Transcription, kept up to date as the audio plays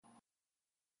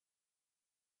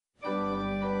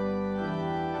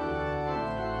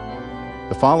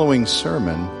following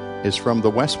sermon is from the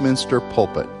Westminster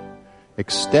pulpit,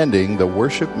 extending the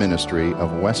worship ministry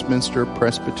of Westminster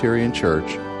Presbyterian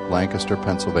Church, Lancaster,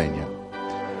 Pennsylvania.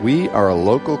 We are a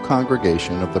local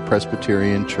congregation of the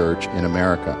Presbyterian Church in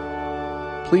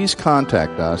America. Please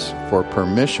contact us for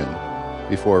permission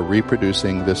before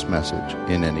reproducing this message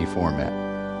in any format.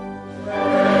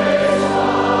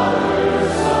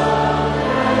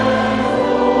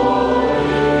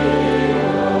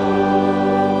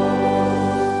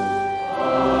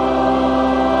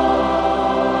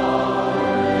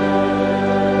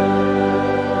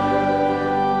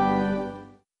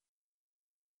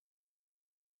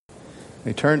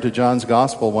 We turn to John's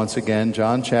Gospel once again,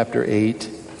 John chapter 8.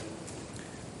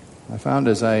 I found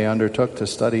as I undertook to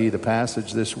study the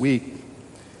passage this week,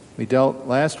 we dealt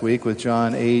last week with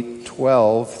John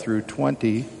 8:12 through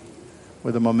 20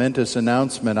 with a momentous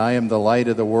announcement, I am the light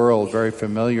of the world, very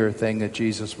familiar thing that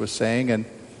Jesus was saying. And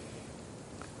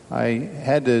I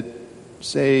had to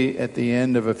say at the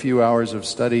end of a few hours of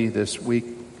study this week,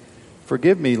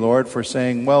 forgive me, Lord, for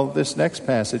saying, well, this next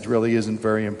passage really isn't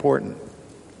very important.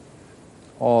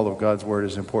 All of God's Word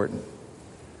is important.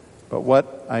 But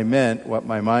what I meant, what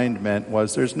my mind meant,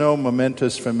 was there's no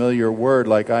momentous familiar word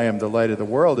like I am the light of the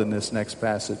world in this next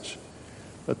passage.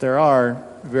 But there are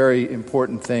very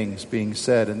important things being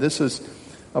said. And this is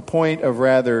a point of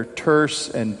rather terse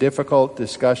and difficult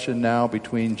discussion now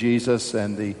between Jesus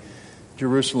and the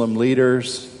Jerusalem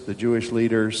leaders, the Jewish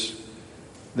leaders.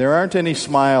 There aren't any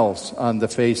smiles on the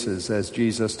faces as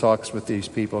Jesus talks with these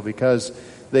people because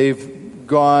they've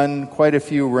gone quite a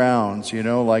few rounds,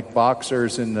 like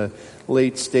boxers in the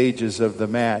late stages of the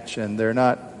match, and they're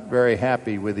not very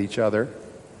happy with each other.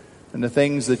 And the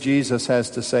things that Jesus has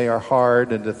to say are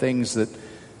hard, and the things that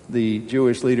the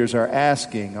Jewish leaders are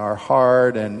asking are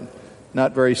hard and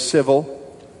not very civil.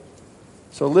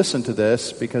 So listen to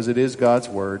this, because it is God's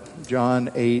Word. John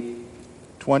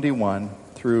 8:21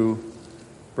 through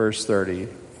verse 30.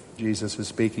 Jesus is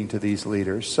speaking to these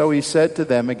leaders. So he said to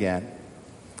them again,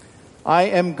 I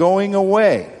am going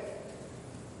away,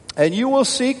 and you will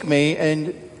seek me,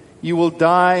 and you will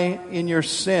die in your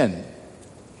sin,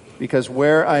 because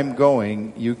where I'm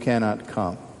going, you cannot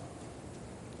come.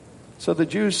 So the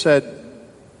Jews said,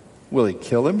 will he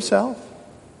kill himself?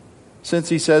 Since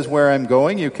he says, where I'm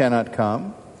going, you cannot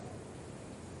come.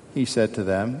 He said to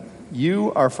them,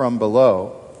 you are from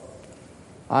below,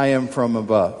 I am from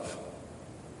above.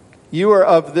 You are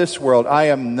of this world, I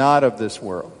am not of this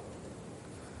world.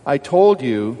 I told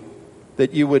you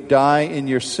that you would die in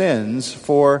your sins,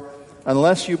 for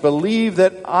unless you believe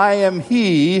that I am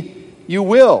He, you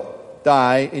will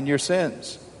die in your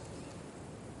sins.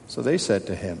 So they said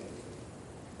to him,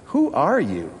 who are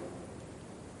you?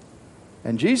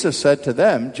 And Jesus said to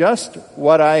them, just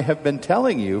what I have been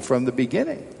telling you from the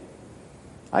beginning.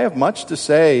 I have much to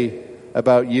say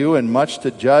about you and much to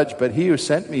judge, but He who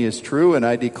sent me is true, and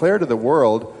I declare to the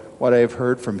world what I have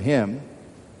heard from Him.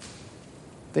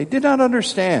 They did not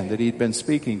understand that He'd been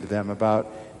speaking to them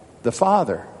about the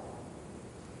Father.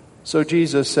 So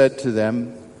Jesus said to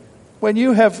them, when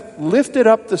you have lifted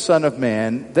up the Son of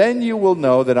Man, then you will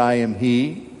know that I am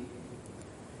He,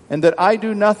 and that I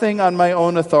do nothing on my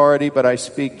own authority, but I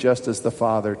speak just as the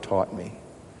Father taught me.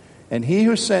 And He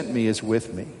who sent me is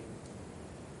with me.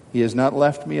 He has not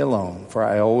left me alone, for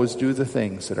I always do the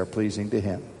things that are pleasing to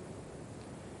Him.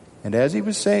 And as He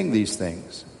was saying these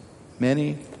things,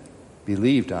 many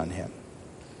believed on Him.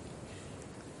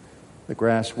 The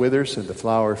grass withers and the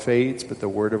flower fades, but the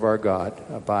word of our God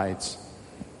abides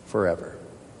forever.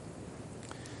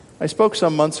 I spoke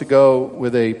some months ago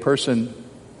with a person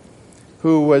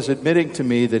who was admitting to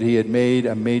me that he had made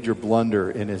a major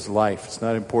blunder in his life. It's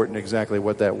not important exactly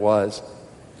what that was.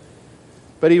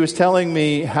 But he was telling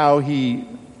me how he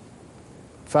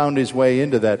found his way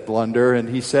into that blunder, and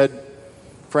he said,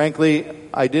 frankly,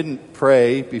 I didn't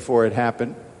pray before it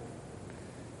happened.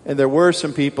 And there were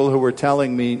some people who were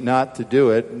telling me not to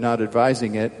do it, not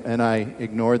advising it, and I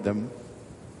ignored them.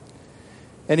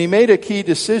 And he made a key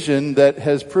decision that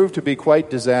has proved to be quite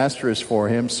disastrous for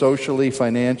him, socially,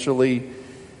 financially,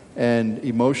 and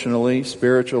emotionally,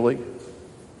 spiritually.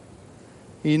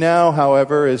 He now,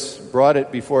 however, has brought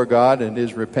it before God and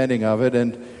is repenting of it,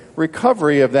 and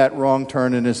recovery of that wrong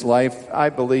turn in his life, I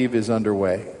believe, is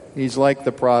underway. He's like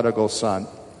the prodigal son,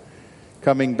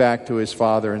 coming back to his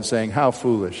father and saying, how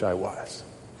foolish I was.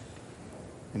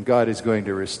 And God is going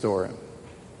to restore him.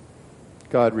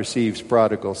 God receives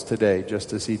prodigals today,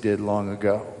 just as He did long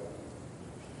ago.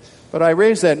 But I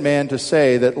raise that man to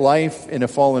say that life in a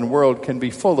fallen world can be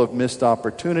full of missed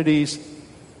opportunities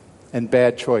and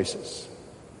bad choices.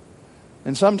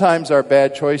 And sometimes our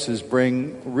bad choices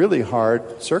bring really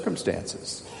hard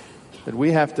circumstances that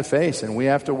we have to face and we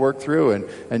have to work through.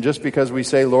 And just because we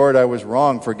say, Lord, I was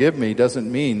wrong, forgive me,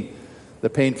 doesn't mean the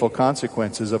painful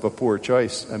consequences of a poor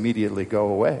choice immediately go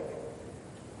away.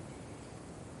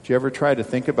 Did you ever try to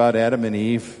think about Adam and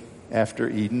Eve after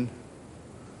Eden?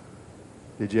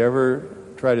 Did you ever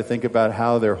try to think about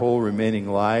how their whole remaining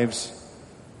lives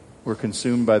were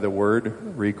consumed by the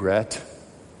word regret?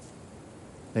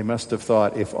 They must have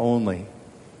thought, if only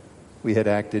we had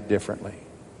acted differently.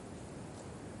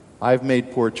 I've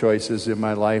made poor choices in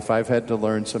my life. I've had to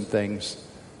learn some things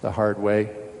the hard way.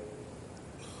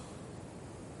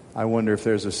 I wonder if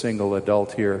there's a single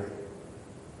adult here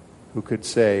who could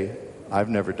say, I've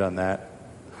never done that.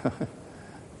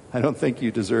 I don't think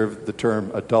you deserve the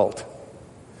term adult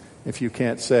if you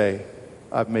can't say,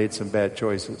 I've made some bad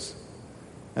choices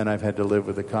and I've had to live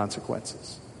with the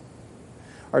consequences.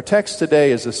 Our text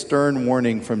today is a stern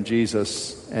warning from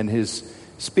Jesus and his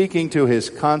speaking to his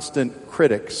constant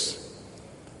critics,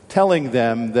 telling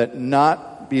them that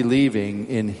not believing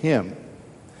in him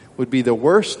would be the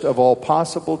worst of all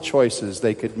possible choices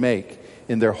they could make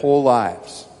in their whole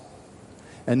lives.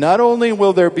 And not only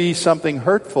will there be something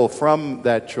hurtful from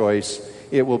that choice,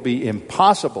 it will be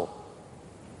impossible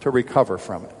to recover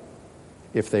from it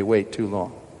if they wait too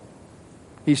long.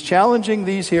 He's challenging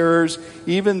these hearers,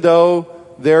 even though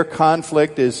their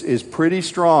conflict is pretty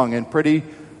strong and pretty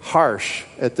harsh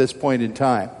at this point in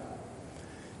time,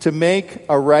 to make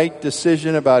a right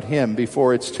decision about him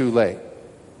before it's too late.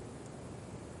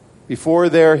 Before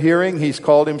their hearing, he's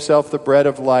called himself the bread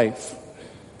of life,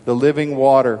 the living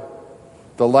water,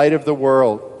 the light of the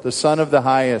world, the Son of the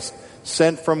highest,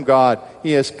 sent from God.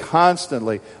 He is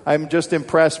constantly, I'm just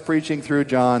impressed preaching through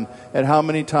John at how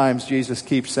many times Jesus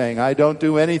keeps saying, I don't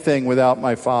do anything without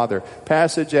my Father.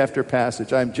 Passage after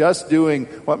passage. I'm just doing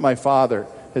what my Father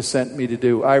has sent me to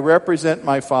do. I represent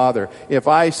my Father. If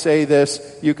I say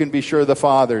this, you can be sure the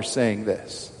Father's saying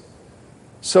this.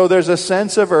 So there's a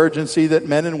sense of urgency that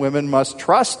men and women must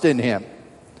trust in him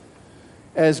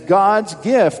as God's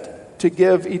gift to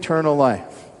give eternal life.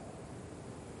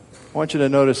 I want you to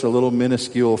notice a little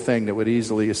minuscule thing that would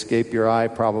easily escape your eye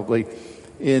probably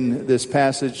in this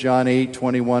passage, John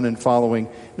 8:21 and following.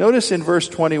 Notice in verse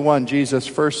 21, Jesus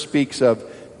first speaks of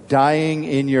dying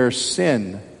in your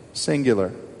sin,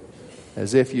 singular,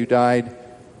 as if you died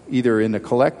either in a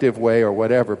collective way or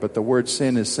whatever, but the word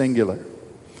sin is singular.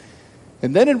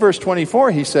 And then in verse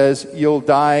 24, he says, you'll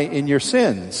die in your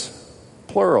sins,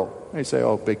 plural. And you say,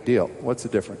 oh, big deal. What's the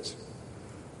difference?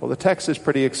 Well, the text is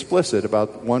pretty explicit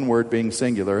about one word being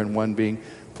singular and one being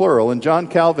plural. And John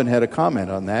Calvin had a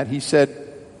comment on that. He said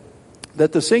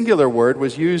that the singular word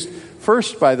was used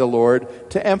first by the Lord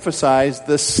to emphasize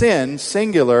the sin,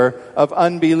 singular, of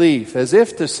unbelief, as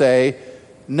if to say,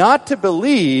 not to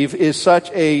believe is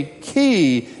such a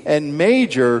key and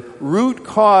major root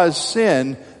cause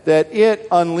sin that it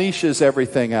unleashes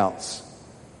everything else.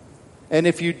 And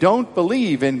if you don't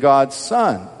believe in God's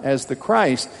Son as the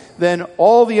Christ, then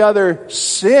all the other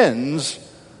sins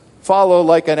follow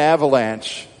like an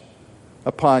avalanche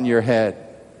upon your head.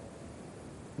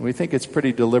 And we think it's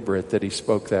pretty deliberate that he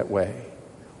spoke that way.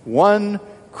 One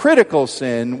critical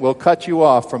sin will cut you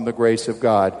off from the grace of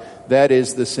God. That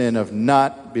is the sin of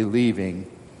not believing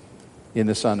in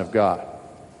the Son of God.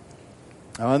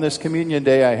 Now, on this communion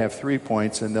day, I have 3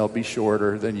 points, and they'll be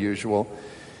shorter than usual.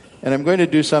 And I'm going to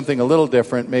do something a little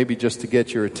different, maybe just to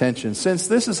get your attention. Since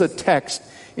this is a text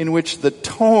in which the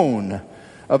tone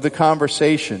of the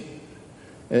conversation,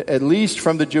 at least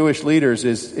from the Jewish leaders,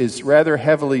 is rather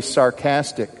heavily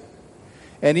sarcastic.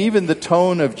 And even the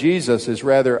tone of Jesus is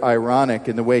rather ironic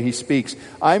in the way he speaks.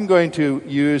 I'm going to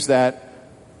use that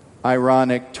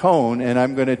ironic tone, and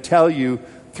I'm going to tell you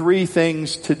 3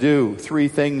 things to do, 3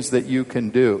 things that you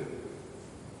can do.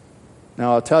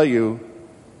 Now, I'll tell you,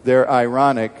 they're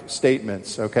ironic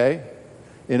statements, okay?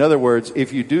 In other words,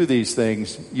 if you do these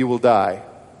things, you will die.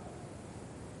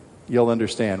 You'll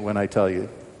understand when I tell you.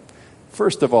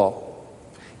 First of all,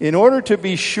 in order to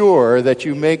be sure that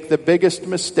you make the biggest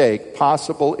mistake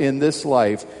possible in this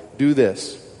life, do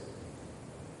this.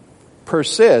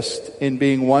 Persist in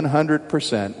being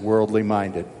 100% worldly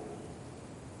minded.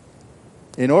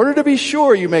 In order to be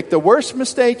sure you make the worst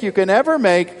mistake you can ever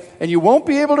make and you won't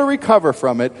be able to recover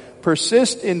from it,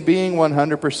 persist in being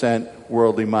 100%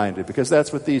 worldly minded, because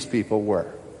that's what these people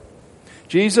were.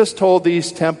 Jesus told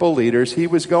these temple leaders he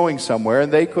was going somewhere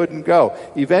and they couldn't go.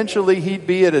 Eventually he'd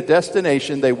be at a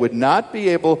destination they would not be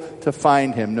able to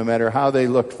find him no matter how they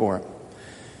looked for him.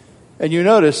 And you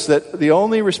notice that the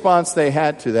only response they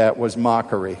had to that was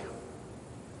mockery.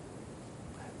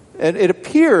 and it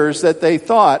appears that they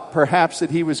thought perhaps that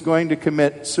he was going to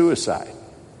commit suicide.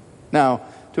 Now,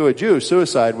 to a Jew,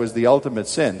 suicide was the ultimate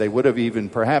sin. They would have even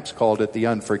perhaps called it the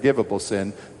unforgivable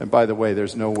sin. And by the way,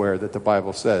 there's nowhere that the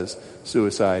Bible says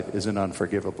suicide is an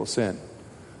unforgivable sin.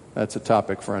 That's a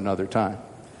topic for another time.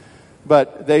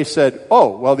 But they said,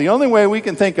 oh, well, the only way we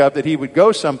can think of that he would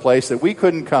go someplace that we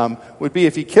couldn't come would be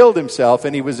if he killed himself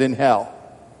and he was in hell.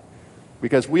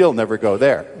 Because we'll never go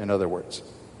there, in other words.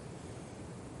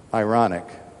 Ironic,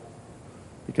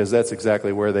 because that's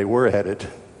exactly where they were headed.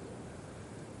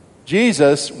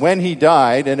 Jesus, when he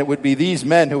died, and it would be these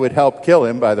men who would help kill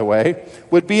him, by the way,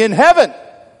 would be in heaven.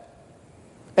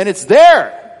 And it's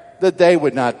there that they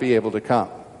would not be able to come.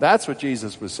 That's what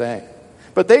Jesus was saying.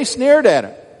 But they sneered at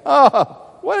him. Oh,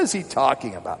 what is he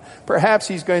talking about? Perhaps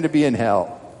he's going to be in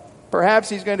hell. Perhaps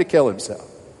he's going to kill himself.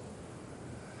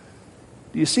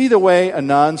 Do you see the way a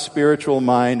non-spiritual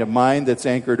mind, a mind that's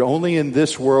anchored only in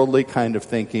this worldly kind of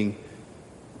thinking,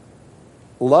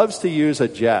 loves to use a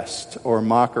jest or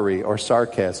mockery or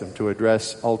sarcasm to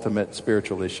address ultimate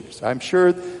spiritual issues? I'm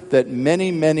sure that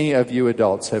many, many of you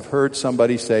adults have heard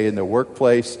somebody say in the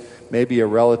workplace, maybe a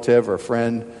relative or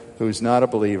friend who's not a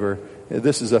believer,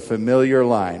 this is a familiar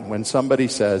line when somebody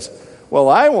says, well,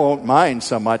 I won't mind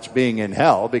so much being in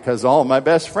hell because all my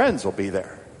best friends will be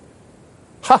there.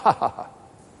 Ha ha ha ha.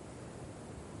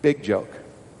 Big joke.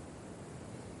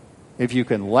 If you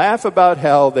can laugh about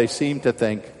hell, they seem to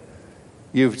think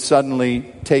you've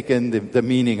suddenly taken the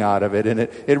meaning out of it, and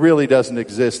it really doesn't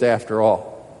exist after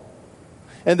all.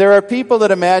 And there are people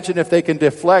that imagine if they can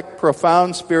deflect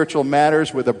profound spiritual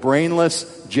matters with a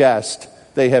brainless jest,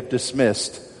 they have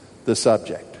dismissed the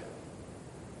subject.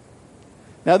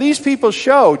 Now these people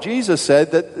show, Jesus said,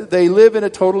 that they live in a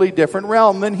totally different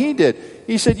realm than he did.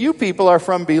 He said, you people are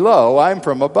from below, I'm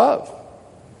from above.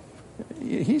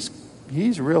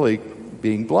 He's really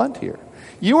being blunt here.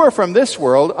 You are from this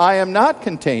world. I am not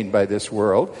contained by this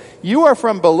world. You are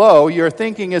from below. Your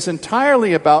thinking is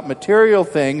entirely about material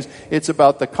things. It's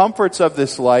about the comforts of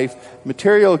this life,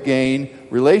 material gain,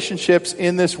 relationships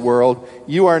in this world.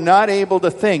 You are not able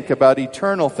to think about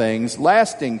eternal things,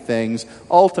 lasting things,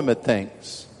 ultimate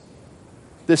things.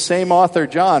 This same author,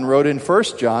 John, wrote in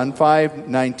 1 John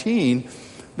 5:19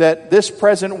 that this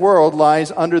present world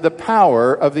lies under the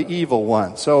power of the evil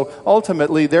one. So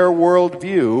ultimately, their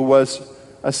worldview was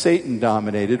a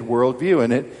Satan-dominated worldview,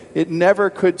 and it never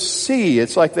could see.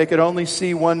 It's like they could only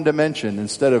see one dimension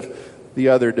instead of the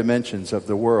other dimensions of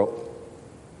the world.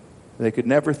 They could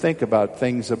never think about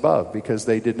things above because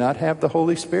they did not have the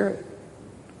Holy Spirit.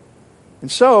 And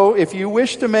so, if you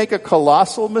wish to make a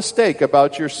colossal mistake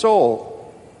about your soul,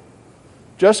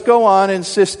 just go on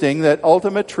insisting that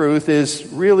ultimate truth is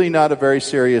really not a very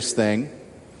serious thing,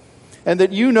 and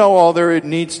that you know all there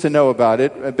needs to know about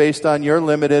it based on your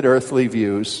limited earthly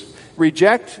views.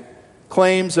 Reject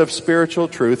claims of spiritual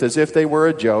truth as if they were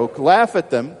a joke. Laugh at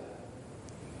them.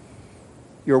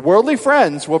 Your worldly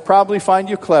friends will probably find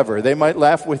you clever. They might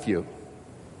laugh with you.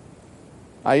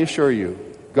 I assure you,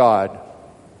 God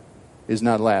is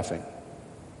not laughing.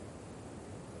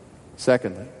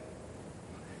 Secondly,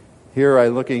 here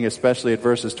I'm looking especially at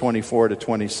verses 24 to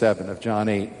 27 of John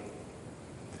 8.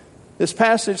 This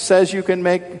passage says you can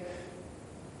make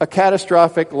a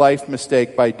catastrophic life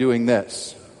mistake by doing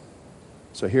this.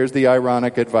 So here's the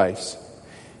ironic advice.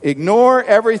 Ignore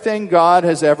everything God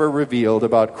has ever revealed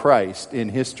about Christ in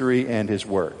history and His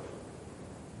Word.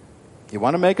 You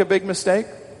want to make a big mistake?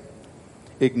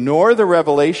 Ignore the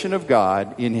revelation of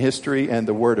God in history and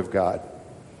the Word of God,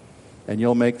 and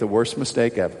you'll make the worst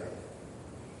mistake ever.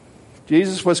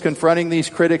 Jesus was confronting these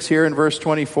critics here in verse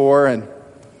 24, and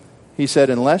he said,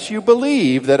 unless you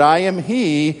believe that I am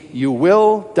He, you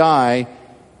will die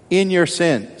in your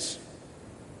sins.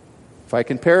 If I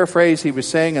can paraphrase, he was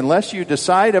saying, unless you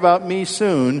decide about me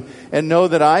soon and know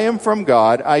that I am from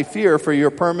God, I fear for your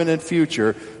permanent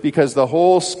future, because the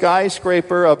whole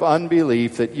skyscraper of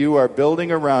unbelief that you are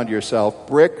building around yourself,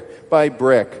 brick by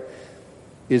brick,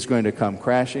 is going to come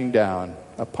crashing down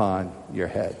upon your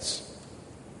heads.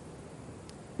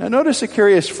 Now notice a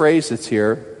curious phrase that's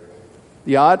here,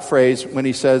 the odd phrase when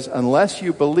he says, unless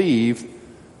you believe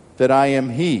that I am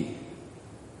He.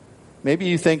 Maybe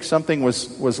you think something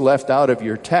was left out of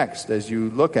your text as you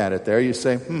look at it there. You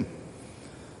say,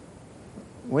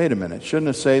 wait a minute, shouldn't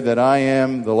it say that I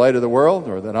am the light of the world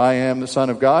or that I am the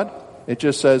Son of God? It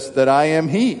just says that I am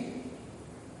He.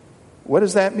 What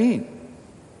does that mean?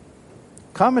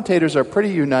 Commentators are pretty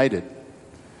united.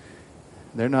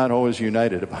 They're not always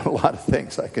united about a lot of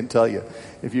things, I can tell you.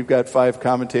 If you've got 5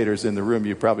 commentators in the room,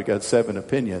 you've probably got 7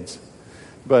 opinions.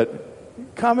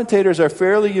 But commentators are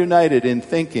fairly united in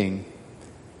thinking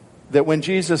that when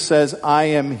Jesus says, I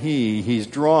am He, He's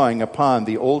drawing upon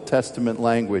the Old Testament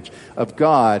language of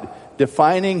God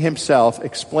defining Himself,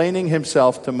 explaining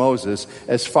Himself to Moses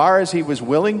as far as He was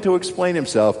willing to explain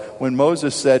Himself when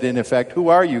Moses said, in effect, who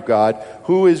are you, God?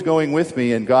 Who is going with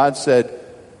me? And God said,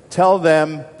 tell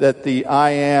them that the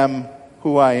I am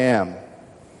who I am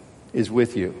is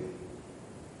with you.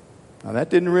 Now that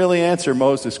didn't really answer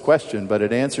Moses' question, but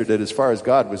it answered it as far as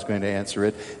God was going to answer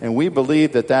it. And we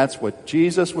believe that that's what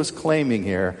Jesus was claiming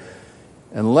here.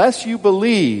 Unless you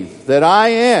believe that I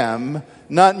am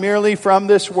not merely from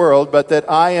this world, but that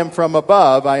I am from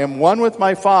above, I am one with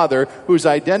my Father, whose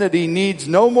identity needs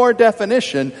no more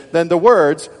definition than the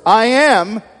words, I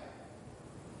am,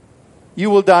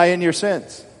 you will die in your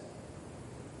sins.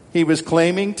 He was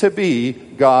claiming to be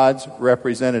God's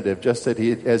representative, just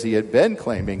as he had been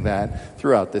claiming that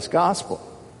throughout this gospel.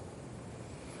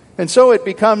 And so it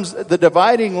becomes the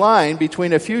dividing line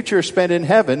between a future spent in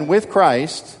heaven with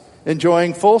Christ,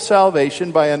 enjoying full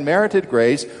salvation by unmerited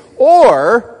grace,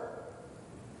 or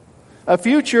a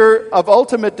future of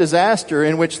ultimate disaster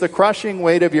in which the crushing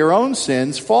weight of your own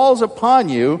sins falls upon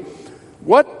you.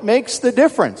 What makes the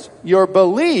difference? Your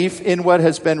belief in what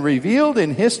has been revealed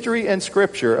in history and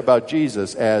Scripture about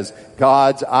Jesus as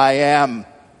God's I am,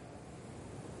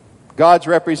 God's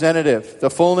representative,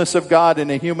 the fullness of God in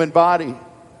a human body,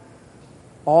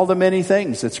 all the many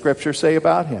things that Scripture say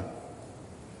about Him.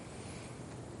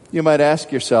 You might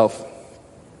ask yourself,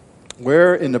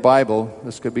 where in the Bible,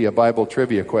 this could be a Bible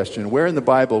trivia question, where in the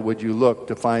Bible would you look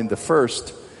to find the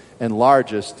first and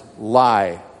largest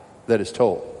lie that is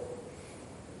told?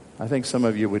 I think some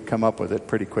of you would come up with it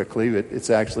pretty quickly. It's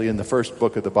actually in the first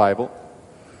book of the Bible,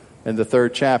 in the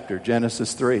 3rd chapter,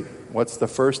 Genesis 3. What's the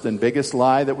first and biggest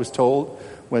lie that was told?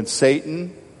 When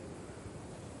Satan,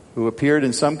 who appeared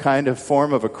in some kind of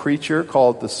form of a creature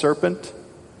called the serpent,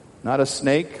 not a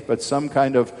snake, but some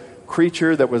kind of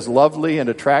creature that was lovely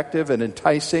and attractive and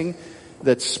enticing,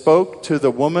 that spoke to the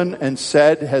woman and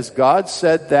said, has God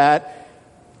said that?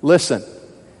 Listen,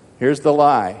 here's the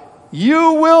lie.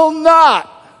 You will not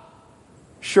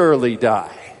surely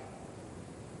die.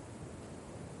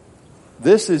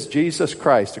 This is Jesus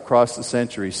Christ across the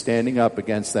centuries standing up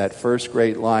against that first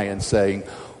great lie and saying,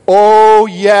 oh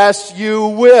yes, you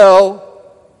will.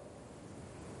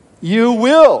 You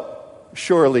will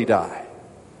surely die.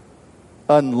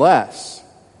 Unless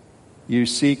you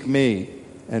seek me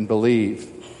and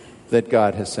believe that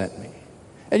God has sent me.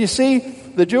 And you see,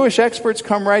 the Jewish experts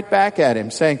come right back at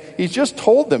him saying, he's just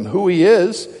told them who he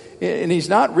is, and he's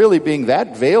not really being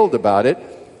that veiled about it.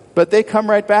 But they come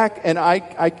right back, and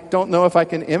I don't know if I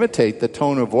can imitate the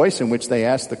tone of voice in which they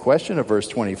ask the question of verse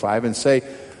 25 and say,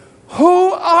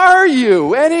 who are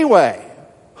you anyway?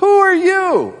 Who are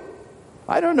you?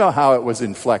 I don't know how it was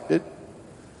inflected.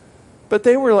 But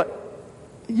they were like,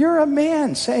 you're a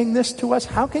man saying this to us.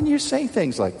 How can you say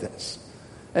things like this?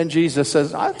 And Jesus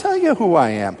says, I'll tell you who I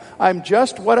am. I'm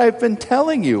just what I've been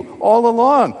telling you all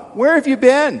along. Where have you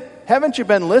been? Haven't you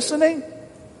been listening?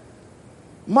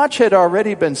 Much had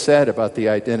already been said about the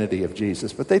identity of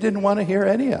Jesus, but they didn't want to hear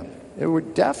any of it. They were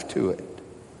deaf to it.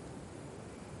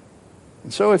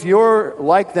 And so if you're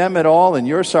like them at all and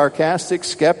you're sarcastic,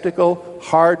 skeptical,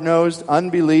 hard-nosed,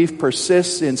 unbelief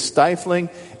persists in stifling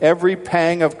every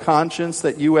pang of conscience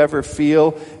that you ever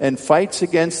feel and fights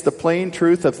against the plain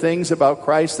truth of things about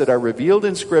Christ that are revealed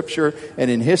in Scripture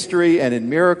and in history and in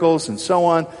miracles and so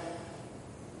on,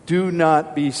 do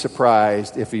not be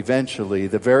surprised if eventually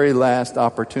the very last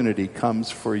opportunity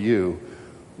comes for you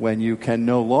when you can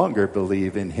no longer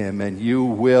believe in Him and you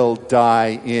will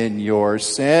die in your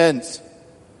sins.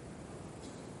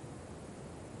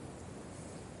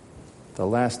 The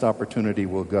last opportunity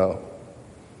will go.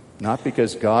 Not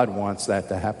because God wants that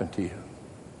to happen to you.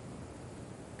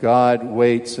 God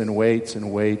waits and waits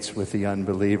and waits with the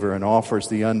unbeliever and offers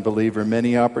the unbeliever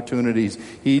many opportunities.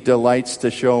 He delights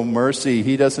to show mercy.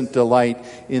 He doesn't delight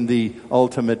in the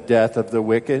ultimate death of the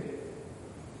wicked.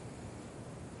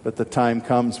 But the time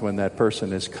comes when that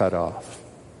person is cut off.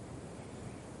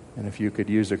 And if you could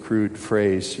use a crude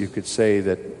phrase, you could say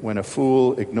that when a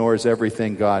fool ignores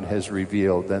everything God has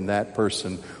revealed, then that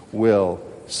person will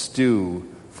stew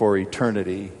for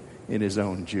eternity in his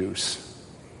own juice.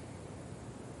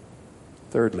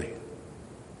 Thirdly,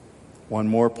 one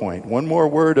more point, one more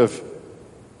word of,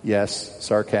 yes,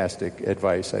 sarcastic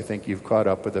advice. I think you've caught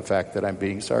up with the fact that I'm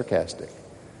being sarcastic.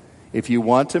 If you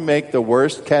want to make the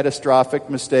worst catastrophic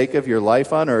mistake of your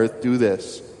life on earth, do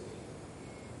this.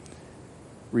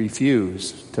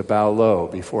 Refuse to bow low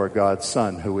before God's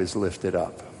Son who is lifted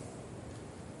up.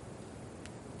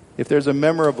 If there's a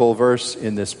memorable verse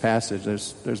in this passage,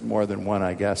 there's more than one,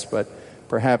 I guess, but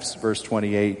Perhaps verse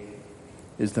 28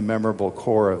 is the memorable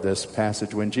core of this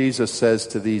passage when Jesus says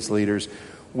to these leaders,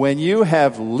 "When you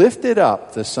have lifted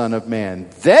up the Son of Man,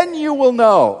 then you will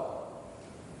know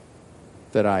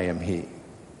that I am He."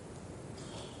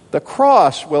 The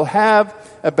cross will have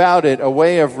about it a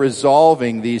way of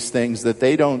resolving these things that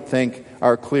they don't think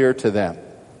are clear to them.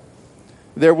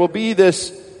 There will be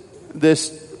this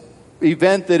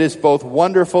event that is both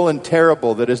wonderful and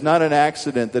terrible, that is not an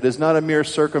accident, that is not a mere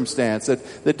circumstance,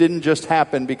 that didn't just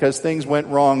happen because things went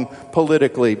wrong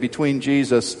politically between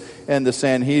Jesus and the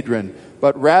Sanhedrin,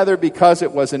 but rather because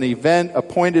it was an event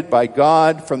appointed by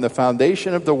God from the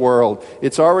foundation of the world.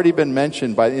 It's already been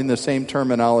mentioned in the same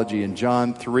terminology in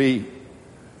John 3,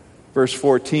 verse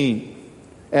 14.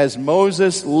 As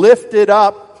Moses lifted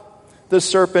up the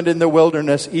serpent in the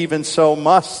wilderness, even so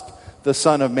must the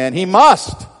Son of Man. He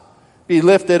must be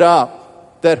lifted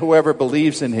up, that whoever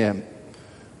believes in him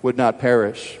would not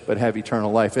perish, but have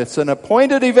eternal life. It's an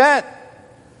appointed event.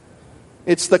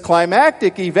 It's the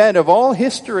climactic event of all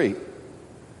history.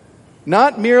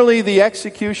 Not merely the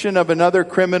execution of another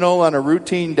criminal on a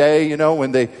routine day,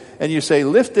 and you say,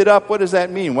 lifted up, what does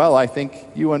that mean? Well, I think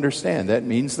you understand. That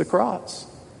means the cross.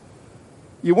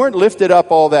 You weren't lifted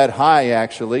up all that high,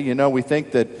 actually. We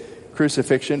think that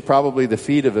crucifixion, probably the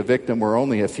feet of a victim were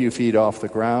only a few feet off the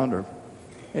ground, or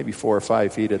maybe 4 or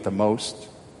 5 feet at the most.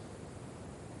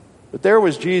 But there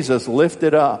was Jesus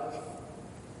lifted up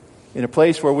in a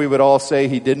place where we would all say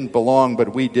he didn't belong,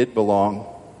 but we did belong.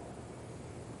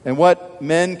 And what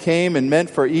men came and meant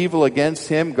for evil against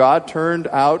him, God turned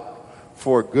out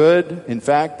for good. In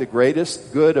fact, the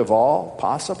greatest good of all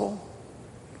possible.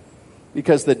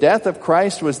 Because the death of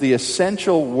Christ was the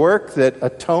essential work that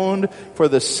atoned for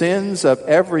the sins of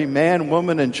every man,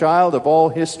 woman, and child of all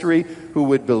history who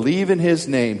would believe in his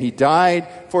name. He died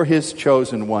for his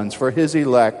chosen ones, for his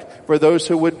elect, for those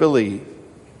who would believe.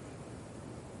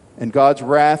 And God's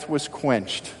wrath was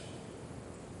quenched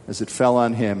as it fell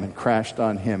on him and crashed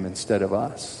on him instead of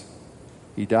us.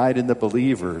 He died in the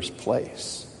believer's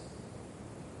place.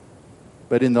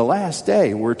 But in the last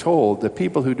day, we're told, the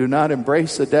people who do not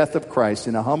embrace the death of Christ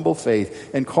in a humble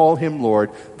faith and call him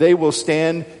Lord, they will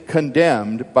stand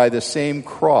condemned by the same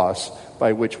cross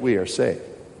by which we are saved.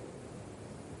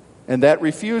 And that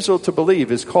refusal to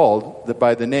believe is called,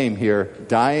 by the name here,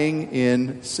 dying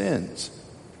in sins.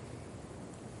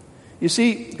 You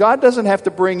see, God doesn't have to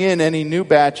bring in any new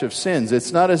batch of sins.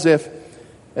 It's not as if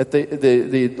at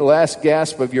the last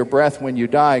gasp of your breath when you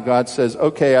die, God says,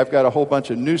 okay, I've got a whole bunch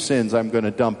of new sins I'm going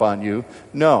to dump on you.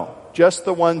 No, just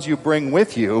the ones you bring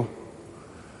with you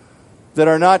that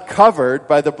are not covered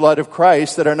by the blood of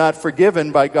Christ, that are not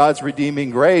forgiven by God's redeeming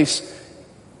grace,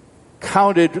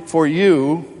 counted for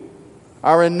you,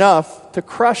 are enough to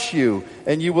crush you,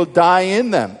 and you will die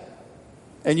in them.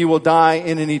 And you will die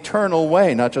in an eternal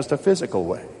way, not just a physical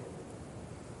way.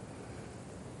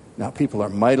 Now, people are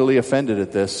mightily offended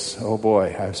at this. Oh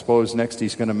boy, I suppose next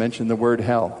he's going to mention the word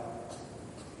hell.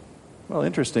 Well,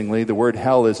 interestingly, the word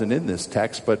hell isn't in this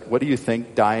text, but what do you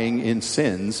think dying in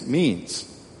sins means?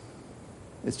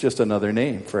 It's just another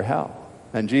name for hell.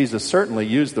 And Jesus certainly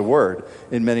used the word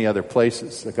in many other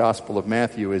places. The Gospel of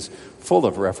Matthew is full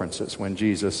of references when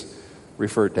Jesus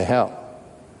referred to hell.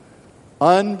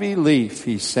 Unbelief,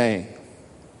 he's saying,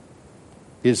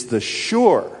 is the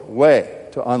sure way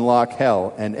to unlock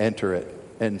hell and enter it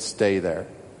and stay there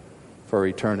for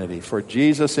eternity. For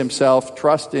Jesus himself,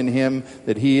 trust in him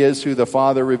that he is who the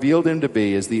Father revealed him to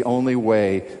be, is the only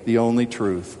way, the only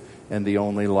truth, and the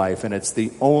only life. And it's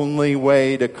the only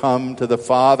way to come to the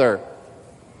Father,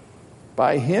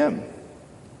 by him.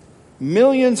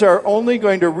 Millions are only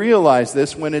going to realize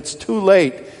this when it's too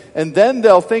late, and then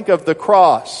they'll think of the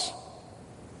cross.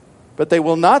 But they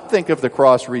will not think of the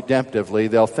cross redemptively.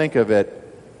 They'll think of it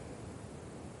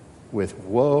with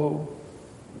woe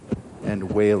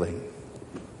and wailing,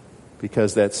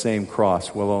 because that same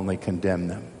cross will only condemn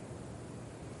them.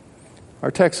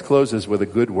 Our text closes with a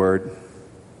good word.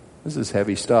 This is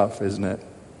heavy stuff, isn't it?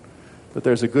 But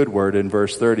there's a good word in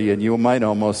verse 30, and you might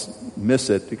almost miss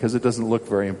it because it doesn't look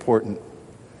very important.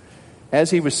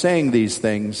 As he was saying these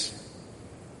things,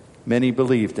 many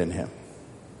believed in him.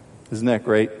 Isn't that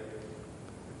great?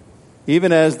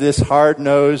 Even as this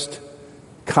hard-nosed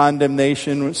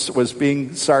condemnation was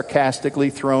being sarcastically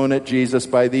thrown at Jesus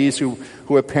by these who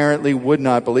apparently would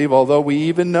not believe, although we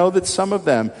even know that some of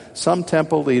them, some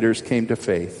temple leaders, came to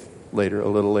faith a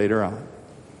little later on.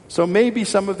 So maybe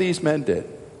some of these men did.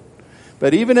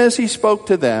 But even as he spoke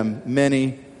to them,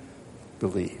 many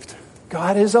believed.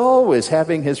 God is always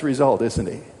having his result, isn't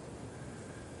he?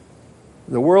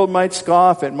 The world might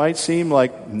scoff. It might seem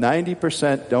like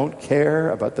 90% don't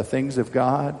care about the things of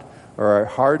God or are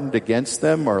hardened against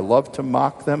them or love to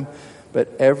mock them. But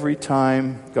every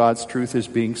time God's truth is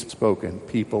being spoken,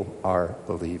 people are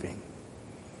believing.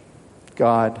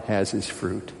 God has his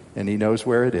fruit, and he knows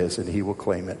where it is, and he will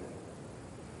claim it.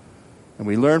 And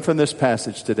we learn from this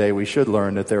passage today, we should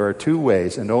learn that there are two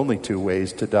ways, and only two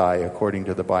ways, to die according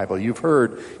to the Bible. You've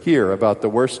heard here about the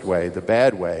worst way, the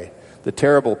bad way, the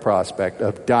terrible prospect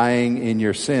of dying in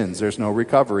your sins. There's no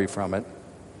recovery from it.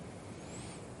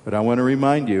 But I want to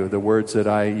remind you the words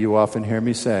that you often hear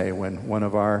me say when one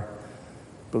of our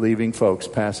believing folks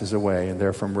passes away, and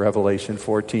they're from Revelation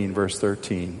 14, verse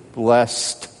 13.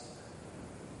 Blessed,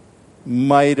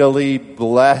 mightily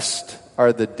blessed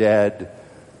are the dead.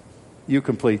 You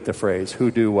complete the phrase.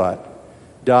 Who do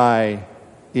what? Die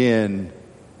in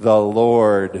the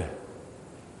Lord.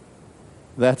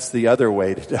 That's the other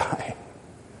way to die.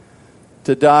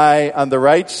 To die on the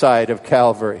right side of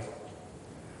Calvary,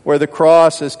 where the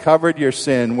cross has covered your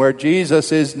sin, where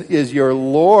Jesus is your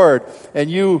Lord, and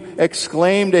you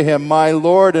exclaim to him, my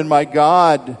Lord and my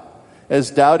God,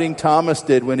 as doubting Thomas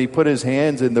did when he put his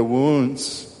hands in the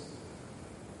wounds.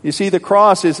 You see, the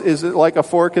cross is like a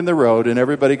fork in the road, and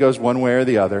everybody goes one way or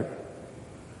the other.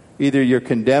 Either you're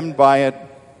condemned by it,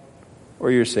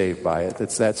 or you're saved by it.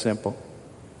 It's that simple.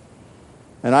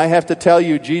 And I have to tell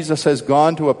you, Jesus has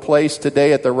gone to a place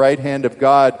today at the right hand of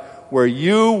God where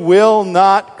you will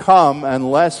not come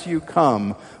unless you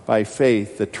come by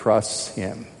faith that trusts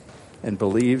him and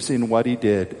believes in what he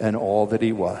did and all that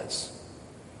he was.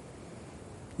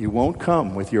 You won't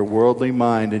come with your worldly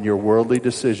mind and your worldly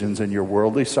decisions and your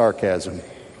worldly sarcasm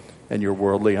and your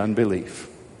worldly unbelief.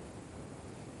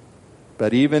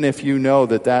 But even if you know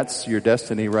that that's your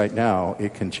destiny right now,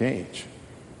 it can change.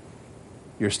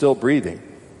 You're still breathing.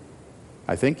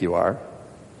 I think you are.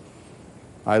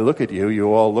 I look at you,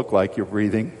 you all look like you're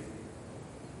breathing.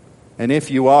 And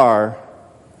if you are,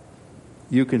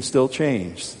 you can still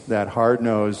change that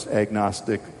hard-nosed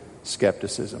agnostic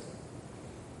skepticism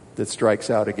that strikes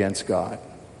out against God.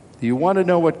 Do you want to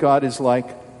know what God is like?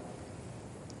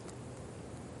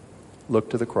 Look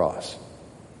to the cross.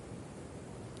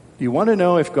 Do you want to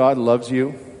know if God loves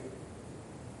you?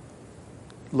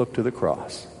 Look to the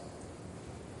cross.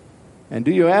 And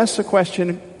do you ask the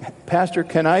question, Pastor,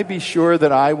 can I be sure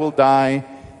that I will die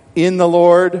in the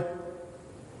Lord?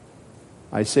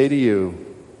 I say to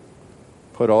you,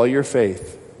 put all your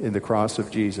faith in the cross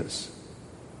of Jesus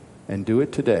and do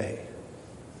it today.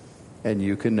 And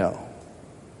you can know.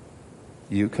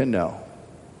 You can know.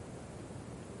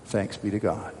 Thanks be to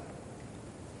God.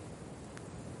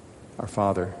 Our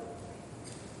Father,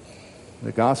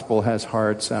 the gospel has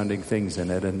hard-sounding things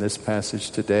in it, and this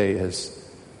passage today is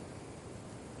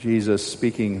Jesus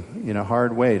speaking in a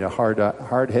hard way to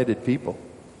hard-headed people.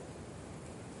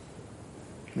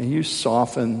 May you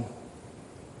soften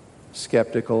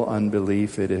skeptical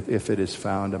unbelief if it is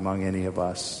found among any of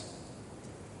us.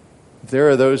 If there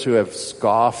are those who have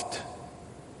scoffed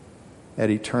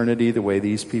at eternity the way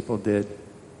these people did,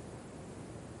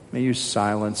 may you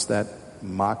silence that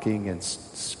mocking and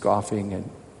scoffing and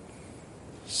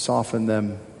soften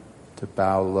them to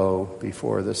bow low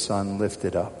before the Son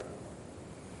lifted up.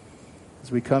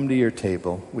 As we come to your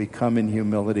table, we come in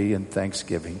humility and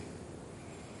thanksgiving.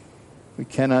 We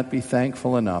cannot be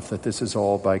thankful enough that this is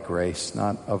all by grace,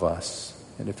 not of us.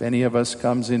 And if any of us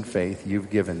comes in faith,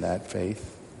 you've given that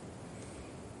faith.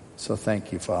 So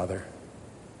thank you, Father.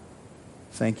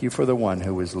 Thank you for the one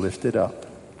who was lifted up.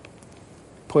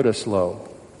 Put us low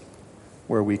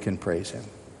where we can praise him.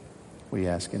 We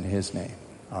ask in his name.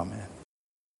 Amen.